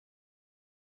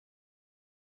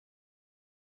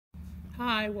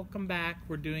Hi, welcome back.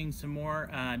 We're doing some more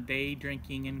day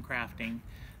drinking and crafting.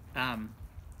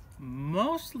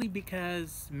 Mostly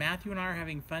because Matthew and I are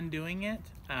having fun doing it.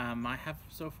 I have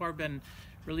so far been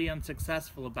really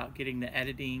unsuccessful about getting the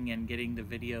editing and getting the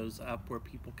videos up where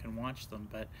people can watch them,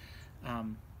 but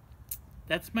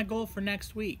that's my goal for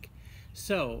next week.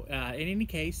 So in any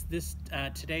case, this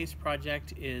today's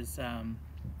project is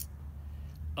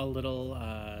a little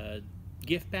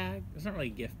gift bag. It's not really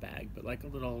a gift bag, but like a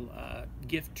little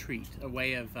gift treat, a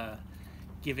way of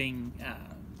giving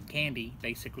candy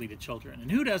basically to children.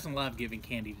 And who doesn't love giving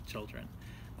candy to children?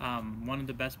 One of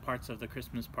the best parts of the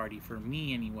Christmas party, for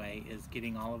me anyway, is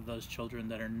getting all of those children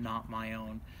that are not my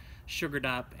own sugared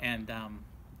up and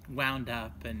wound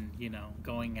up and, you know,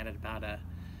 going at about a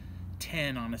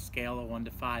 10 on a scale of 1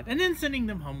 to 5, and then sending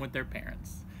them home with their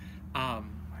parents.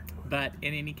 But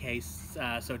in any case,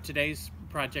 so today's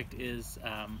project is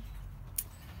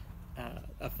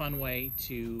a fun way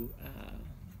to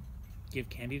give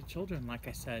candy to children, like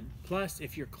I said. Plus,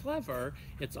 if you're clever,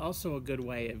 it's also a good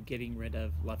way of getting rid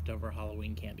of leftover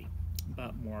Halloween candy.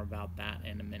 But more about that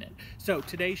in a minute. So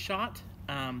today's shot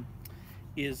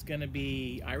is going to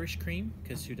be Irish cream,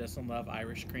 because who doesn't love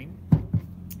Irish cream?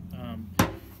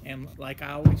 And like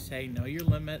I always say, know your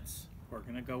limits. We're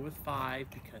going to go with 5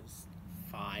 because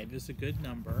 5 is a good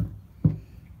number.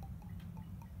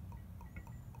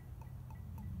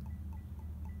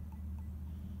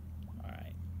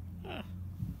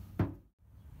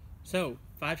 So,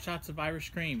 5 shots of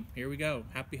Irish cream. Here we go.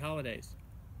 Happy holidays.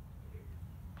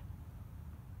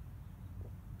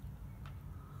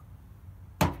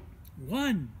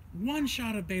 One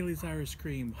shot of Bailey's Irish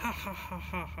cream. Ha ha ha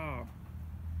ha ha.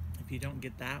 If you don't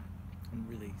get that, I'm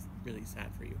really, really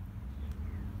sad for you.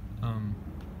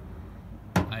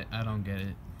 I don't get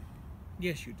it.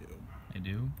 Yes, you do. I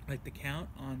do? Like the count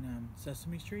on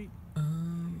Sesame Street?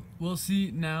 Well,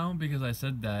 see, now, because I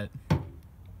said that,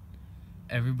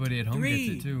 everybody at home gets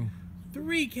it too.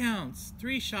 3 counts.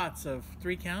 3 shots of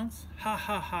 3 counts. Ha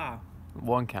ha ha.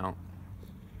 1 count.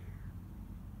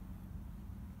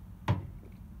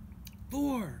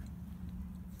 4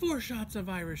 shots of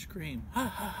Irish cream. Ha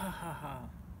ha ha ha ha.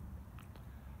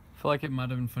 I feel like it might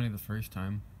have been funny the first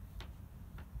time.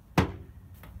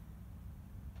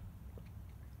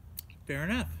 Fair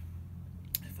enough.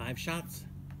 5 shots.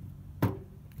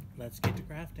 Let's get to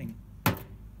crafting.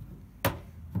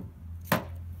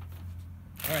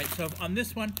 Alright, so on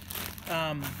this one,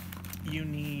 you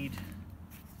need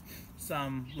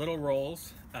some little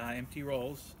rolls, empty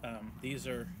rolls. These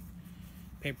are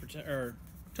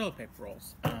toilet paper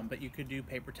rolls, but you could do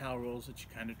paper towel rolls that you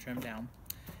kind of trim down,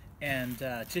 and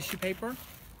tissue paper,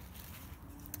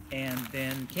 and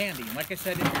then candy. And like I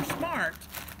said, if you're smart,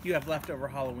 you have leftover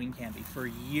Halloween candy. For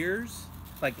years,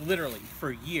 like literally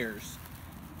for years,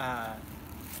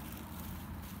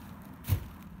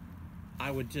 I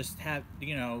would just have,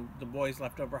 you know, the boys'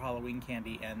 leftover Halloween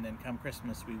candy, and then come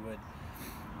Christmas we would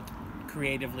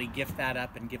creatively gift that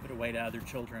up and give it away to other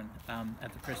children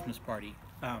at the Christmas party.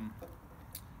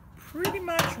 Pretty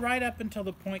much right up until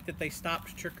the point that they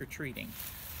stopped trick-or-treating.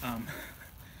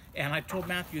 And I told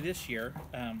Matthew this year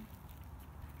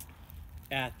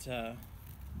at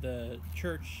the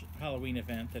church Halloween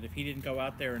event that if he didn't go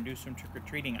out there and do some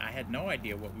trick-or-treating, I had no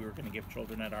idea what we were going to give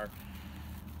children at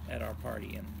our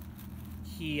party. And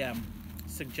he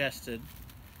suggested,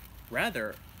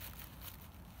 rather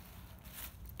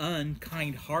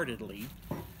unkind-heartedly,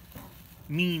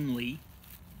 meanly,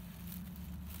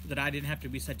 that I didn't have to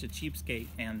be such a cheapskate,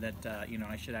 and that you know,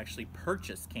 I should actually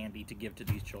purchase candy to give to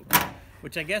these children,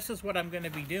 which I guess is what I'm going to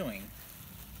be doing.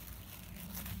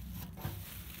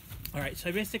 All right, so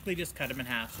I basically just cut them in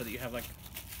half so that you have like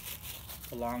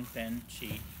a long, thin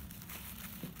sheet.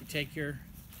 You take your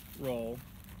roll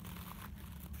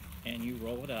and you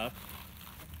roll it up.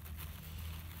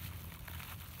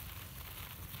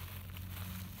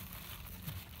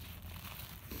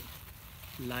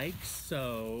 Like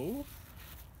so.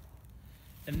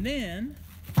 And then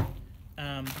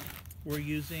we're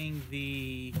using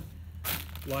the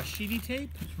washi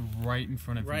tape. It's right in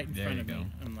front of you. Right in front of me.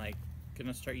 I'm like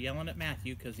gonna start yelling at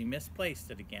Matthew because he misplaced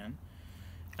it again.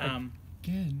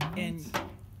 Again. And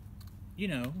you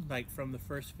know, like from the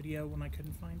first video when I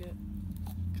couldn't find it.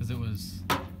 Because it was.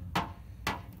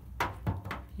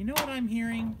 You know what I'm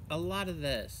hearing? A lot of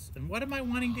this. And what am I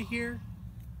wanting to hear?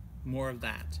 More of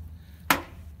that.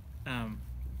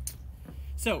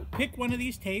 So pick one of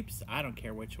these tapes. I don't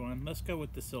care which one. Let's go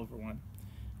with the silver one.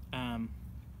 And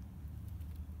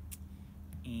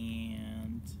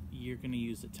you're going to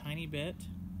use a tiny bit.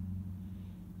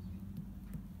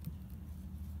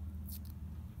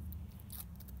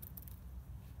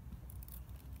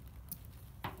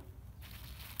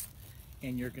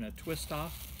 and you're going to twist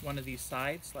off one of these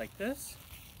sides like this.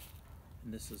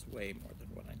 And this is way more than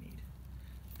what I need.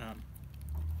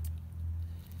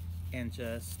 And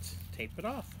just tape it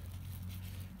off.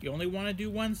 You only want to do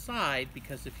one side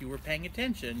because if you were paying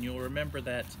attention, you'll remember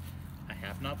that I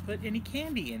have not put any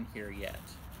candy in here yet.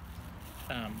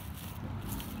 And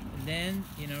then,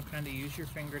 you know, kind of use your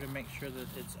finger to make sure that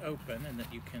it's open and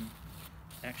that you can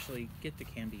actually get the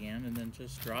candy in, and then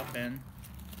just drop in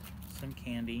some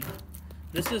candy.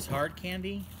 This is hard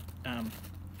candy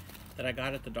that I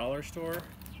got at the dollar store.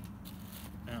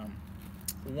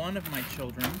 One of my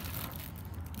children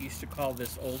used to call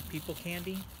this old people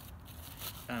candy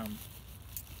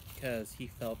because he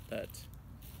felt that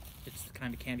it's the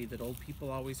kind of candy that old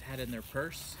people always had in their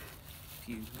purse.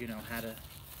 If you know, had a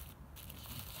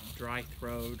dry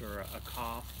throat or a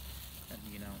cough, and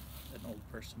you know, an old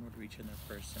person would reach in their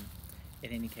purse. And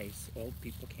in any case, old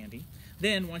people candy.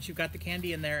 Then once you've got the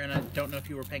candy in there, and I don't know if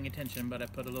you were paying attention, but I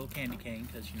put a little candy cane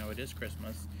because you know it is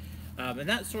Christmas, and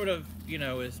that sort of, you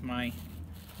know, is my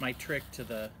trick to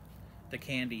the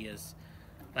candy. Is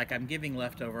like I'm giving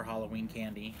leftover Halloween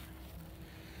candy,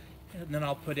 and then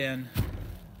I'll put in,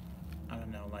 I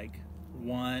don't know, like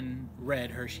one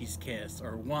red Hershey's Kiss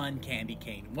or one candy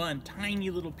cane, one tiny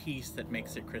little piece that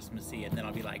makes it Christmassy, and then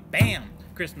I'll be like, bam,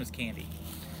 Christmas candy,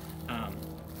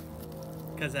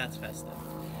 because that's festive.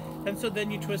 And so then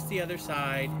you twist the other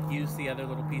side, use the other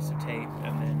little piece of tape,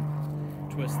 and then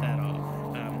twist that off.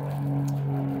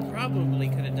 Probably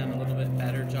could have done a little bit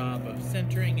better job of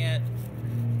centering it,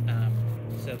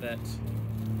 so that,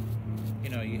 you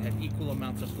know, you had equal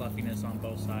amounts of fluffiness on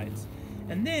both sides.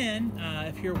 And then,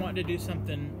 if you're wanting to do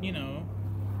something, you know,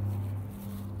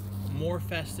 more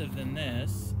festive than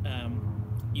this,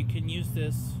 you can use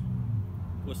this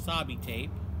wasabi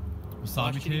tape.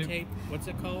 Wasabi tape? What's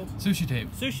it called? Sushi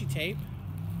tape. Sushi tape.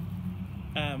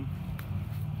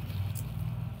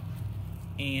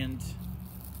 And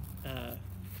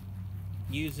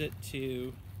use it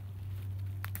to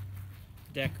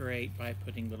decorate by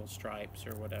putting little stripes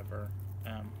or whatever.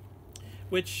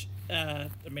 Which, I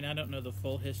mean, I don't know the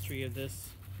full history of this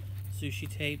sushi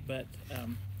tape, but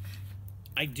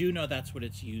I do know that's what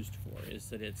it's used for, is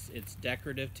that it's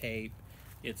decorative tape,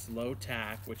 it's low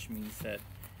tack, which means that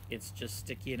it's just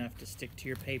sticky enough to stick to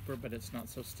your paper, but it's not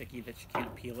so sticky that you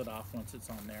can't peel it off once it's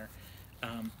on there.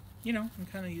 You know,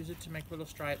 and kind of use it to make little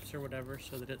stripes or whatever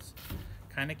so that it's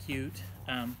kind of cute.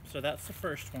 So that's the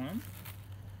first one.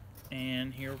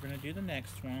 And here we're going to do the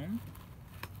next one.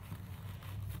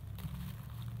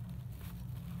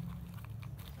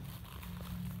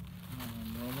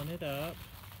 Rolling it up.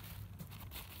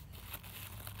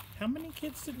 How many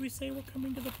kids did we say were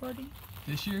coming to the party?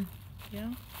 This year?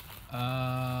 Yeah.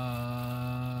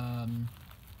 I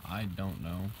don't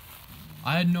know.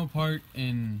 I had no part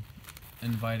in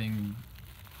inviting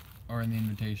or in the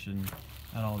invitation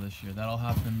at all this year. That all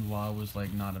happened while I was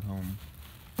like not at home.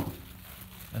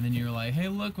 And then you were like, hey,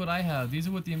 look what I have. These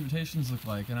are what the invitations look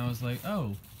like. And I was like,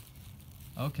 oh,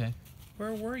 okay.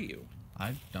 Where were you?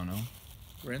 I don't know.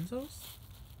 Renzo's?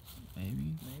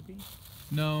 Maybe. Maybe.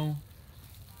 No.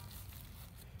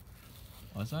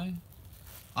 Was I?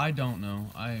 I don't know.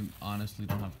 I honestly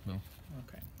don't have a clue.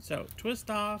 Okay. So, twist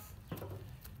off.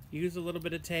 Use a little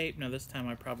bit of tape. Now, this time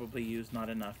I probably used not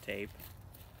enough tape.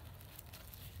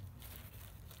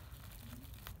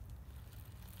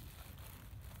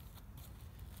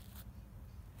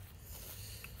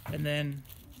 And then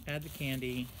add the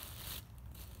candy.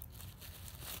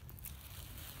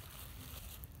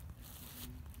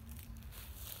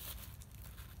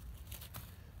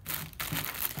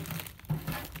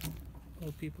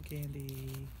 Old people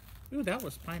candy. Ooh, that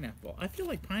was pineapple. I feel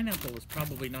like pineapple is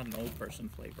probably not an old person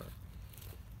flavor.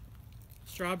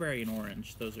 Strawberry and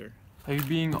orange, those are... Are you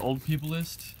being old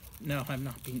people-ist? No, I'm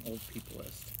not being old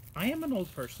people-ist. I am an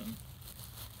old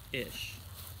person-ish.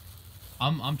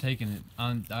 I'm taking it.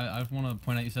 I want to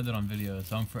point out you said that on video,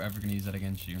 so I'm forever going to use that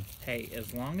against you. Hey,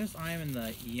 as long as I'm in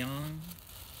the young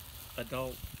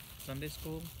adult Sunday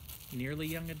school, nearly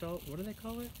young adult, what do they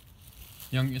call it?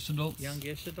 Youngish adults?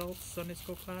 Youngish adults Sunday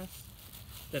school class,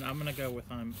 then I'm gonna go with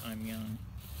I'm young.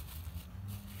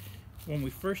 When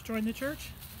we first joined the church,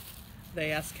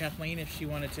 they asked Kathleen if she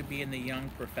wanted to be in the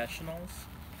young professionals,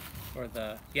 or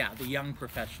the young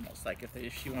professionals. Like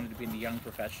if she wanted to be in the young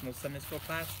professionals Sunday school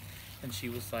class, and she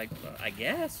was like, well, I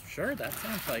guess, sure, that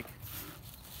sounds like.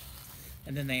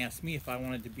 And then they asked me if I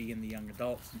wanted to be in the young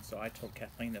adults, and so I told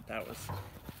Kathleen that that was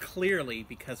clearly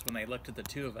because when they looked at the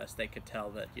two of us, they could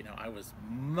tell that, you know, I was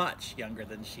much younger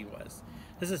than she was.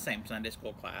 This is the same Sunday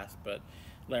school class, but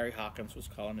Larry Hawkins was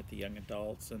calling it the young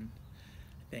adults, and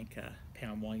think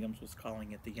Pam Williams was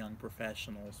calling it the young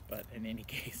professionals, but in any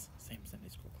case, same Sunday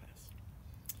school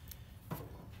class.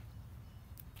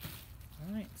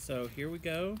 All right, so here we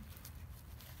go.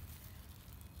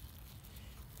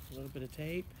 A little bit of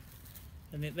tape.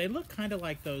 And they look kind of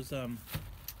like those, what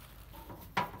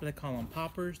do they call them,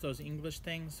 poppers, those English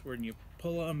things, where you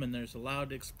pull them and there's a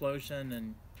loud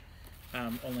explosion,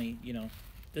 and only, you know,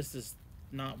 this is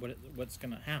not what's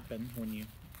going to happen when you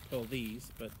pull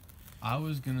these, but... I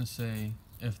was going to say,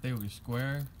 if they were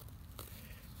square,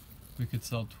 we could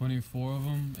sell 24 of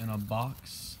them in a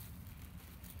box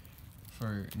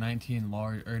for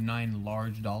 $9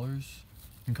 large dollars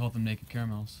and call them naked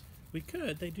caramels. We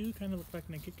could. They do kind of look like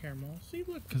naked caramels. See,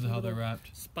 look. Because of how they're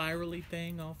wrapped. Spirally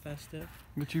thing, all festive.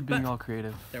 But you being all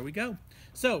creative. There we go.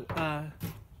 So,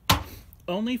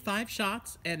 only 5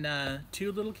 shots and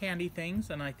 2 little candy things,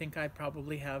 and I think I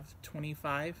probably have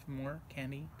 25 more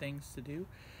candy things to do.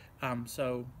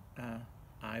 So,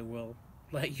 I will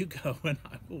let you go and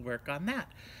I will work on that.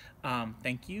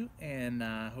 Thank you, and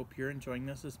hope you're enjoying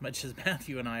this as much as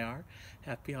Matthew and I are.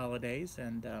 Happy holidays,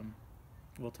 and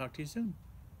we'll talk to you soon.